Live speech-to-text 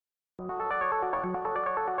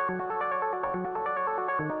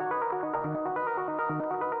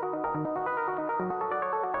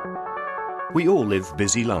We all live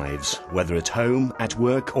busy lives, whether at home, at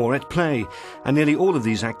work or at play, and nearly all of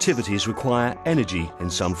these activities require energy in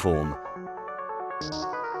some form.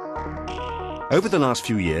 Over the last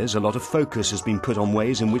few years, a lot of focus has been put on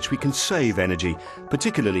ways in which we can save energy,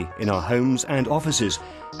 particularly in our homes and offices,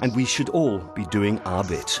 and we should all be doing our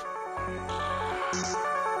bit.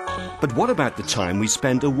 But what about the time we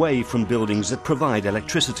spend away from buildings that provide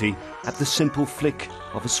electricity at the simple flick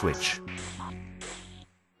of a switch?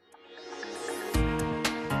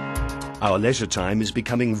 Our leisure time is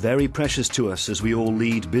becoming very precious to us as we all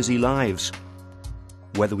lead busy lives.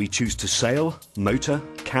 Whether we choose to sail, motor,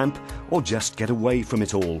 camp, or just get away from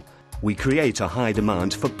it all, we create a high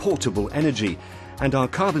demand for portable energy, and our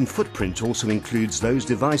carbon footprint also includes those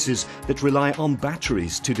devices that rely on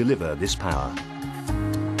batteries to deliver this power.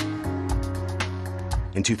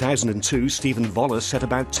 In 2002, Stephen Voller set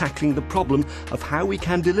about tackling the problem of how we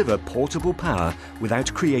can deliver portable power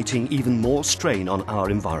without creating even more strain on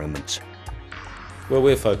our environment. Where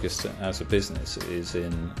we're focused as a business is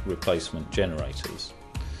in replacement generators.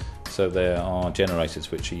 So there are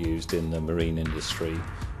generators which are used in the marine industry,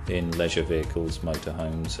 in leisure vehicles,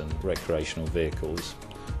 motorhomes and recreational vehicles,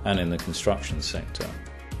 and in the construction sector.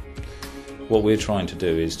 What we're trying to do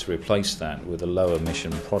is to replace that with a low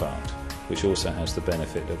emission product which also has the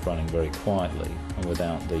benefit of running very quietly and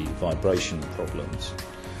without the vibration problems.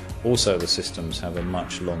 Also, the systems have a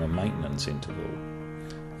much longer maintenance interval,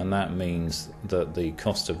 and that means that the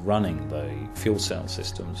cost of running the fuel cell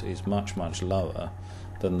systems is much, much lower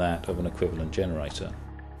than that of an equivalent generator.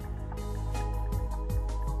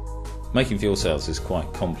 Making fuel cells is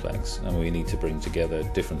quite complex, and we need to bring together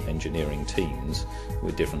different engineering teams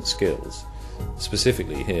with different skills.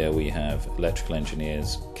 Specifically here we have electrical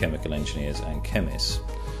engineers, chemical engineers and chemists,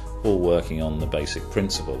 all working on the basic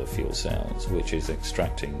principle of fuel cells, which is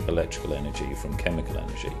extracting electrical energy from chemical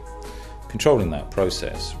energy. Controlling that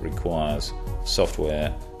process requires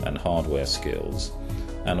software and hardware skills,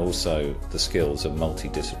 and also the skills of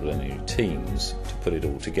multidisciplinary teams to put it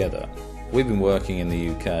all together. We've been working in the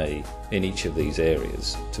UK in each of these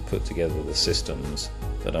areas to put together the systems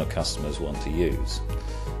that our customers want to use.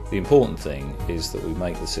 The important thing is that we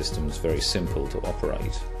make the systems very simple to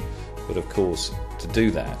operate, but of course to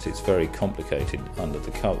do that it's very complicated under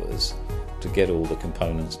the covers to get all the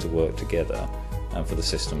components to work together and for the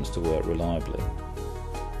systems to work reliably.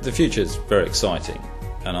 The future is very exciting,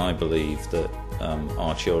 and I believe that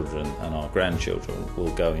our children and our grandchildren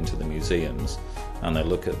will go into the museums and they'll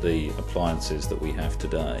look at the appliances that we have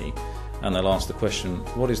today and they'll ask the question,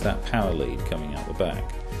 what is that power lead coming out the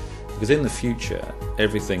back? Because in the future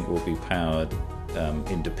everything will be powered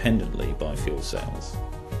independently by fuel cells,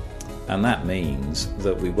 and that means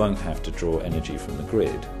that we won't have to draw energy from the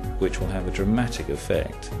grid, which will have a dramatic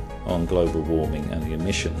effect on global warming and the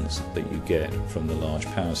emissions that you get from the large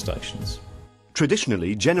power stations.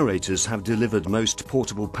 Traditionally, generators have delivered most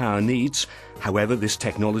portable power needs. However, this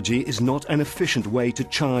technology is not an efficient way to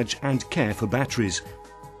charge and care for batteries.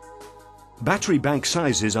 Battery bank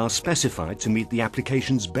sizes are specified to meet the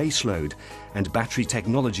application's base load, and battery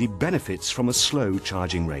technology benefits from a slow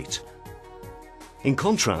charging rate. In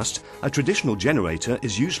contrast, a traditional generator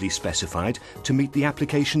is usually specified to meet the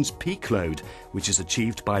application's peak load, which is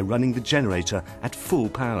achieved by running the generator at full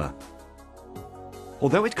power.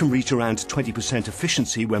 Although it can reach around 20%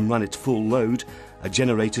 efficiency when run at full load, a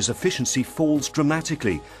generator's efficiency falls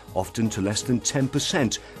dramatically, often to less than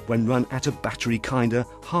 10% when run at a battery kinder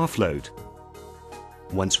half load.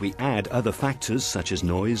 Once we add other factors such as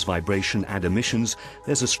noise, vibration and emissions,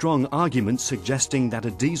 there's a strong argument suggesting that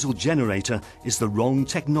a diesel generator is the wrong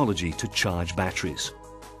technology to charge batteries.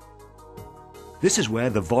 This is where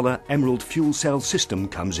the Voller Emerald fuel cell system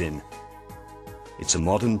comes in. It's a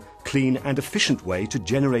modern, clean and efficient way to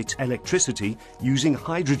generate electricity using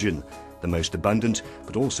hydrogen, the most abundant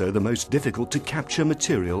but also the most difficult to capture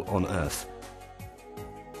material on Earth.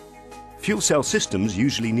 Fuel cell systems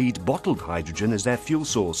usually need bottled hydrogen as their fuel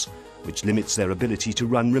source, which limits their ability to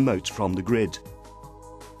run remote from the grid.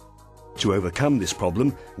 To overcome this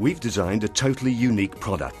problem, we've designed a totally unique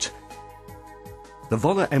product. The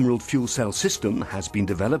Voller Emerald fuel cell system has been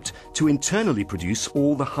developed to internally produce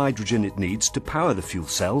all the hydrogen it needs to power the fuel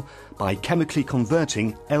cell by chemically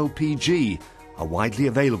converting LPG, a widely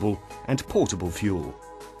available and portable fuel.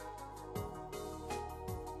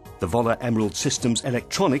 The Voller Emerald system's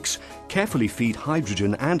electronics carefully feed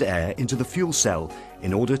hydrogen and air into the fuel cell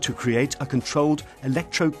in order to create a controlled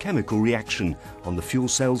electrochemical reaction on the fuel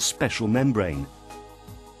cell's special membrane.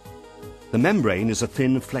 The membrane is a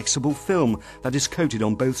thin, flexible film that is coated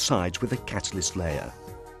on both sides with a catalyst layer.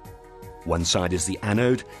 One side is the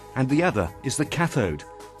anode and the other is the cathode.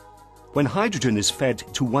 When hydrogen is fed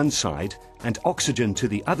to one side and oxygen to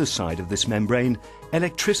the other side of this membrane,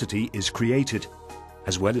 electricity is created.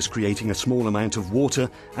 As well as creating a small amount of water,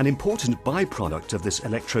 an important byproduct of this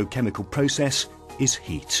electrochemical process is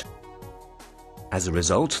heat. As a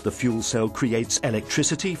result, the fuel cell creates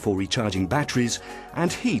electricity for recharging batteries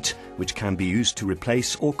and heat, which can be used to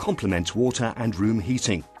replace or complement water and room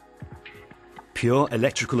heating. Pure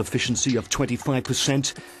electrical efficiency of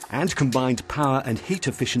 25% and combined power and heat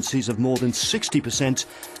efficiencies of more than 60%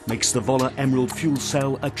 makes the Voller Emerald fuel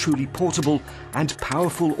cell a truly portable and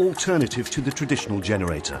powerful alternative to the traditional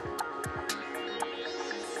generator.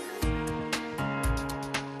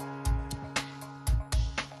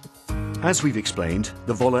 As we've explained,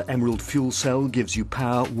 the Voller Emerald fuel cell gives you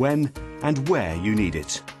power when and where you need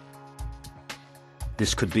it.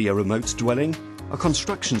 This could be a remote dwelling, a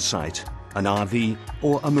construction site, an RV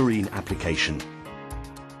or a marine application.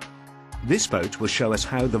 This boat will show us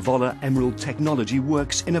how the Voller Emerald technology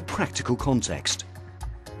works in a practical context.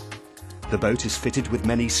 The boat is fitted with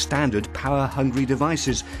many standard power-hungry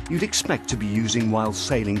devices you'd expect to be using while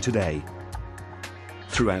sailing today.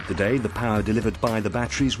 Throughout the day, the power delivered by the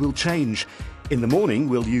batteries will change. In the morning,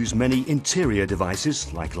 we'll use many interior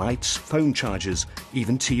devices like lights, phone chargers,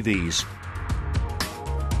 even TVs.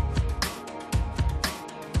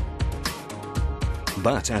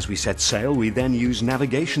 But as we set sail, we then use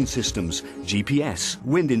navigation systems, GPS,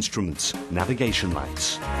 wind instruments, navigation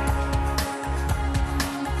lights.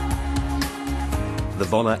 The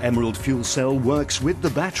Voller Emerald fuel cell works with the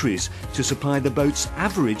batteries to supply the boat's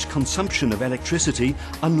average consumption of electricity,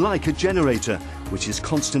 unlike a generator, which is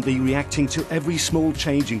constantly reacting to every small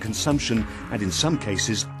change in consumption and in some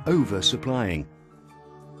cases oversupplying.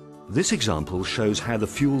 This example shows how the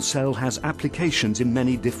fuel cell has applications in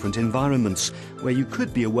many different environments, where you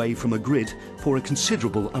could be away from a grid for a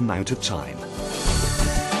considerable amount of time.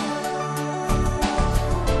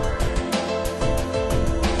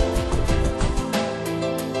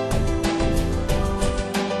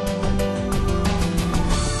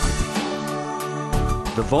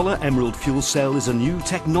 The Voller Emerald fuel cell is a new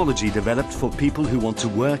technology developed for people who want to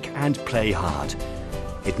work and play hard.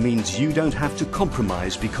 It means you don't have to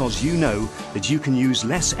compromise because you know that you can use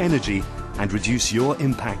less energy and reduce your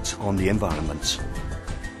impact on the environment.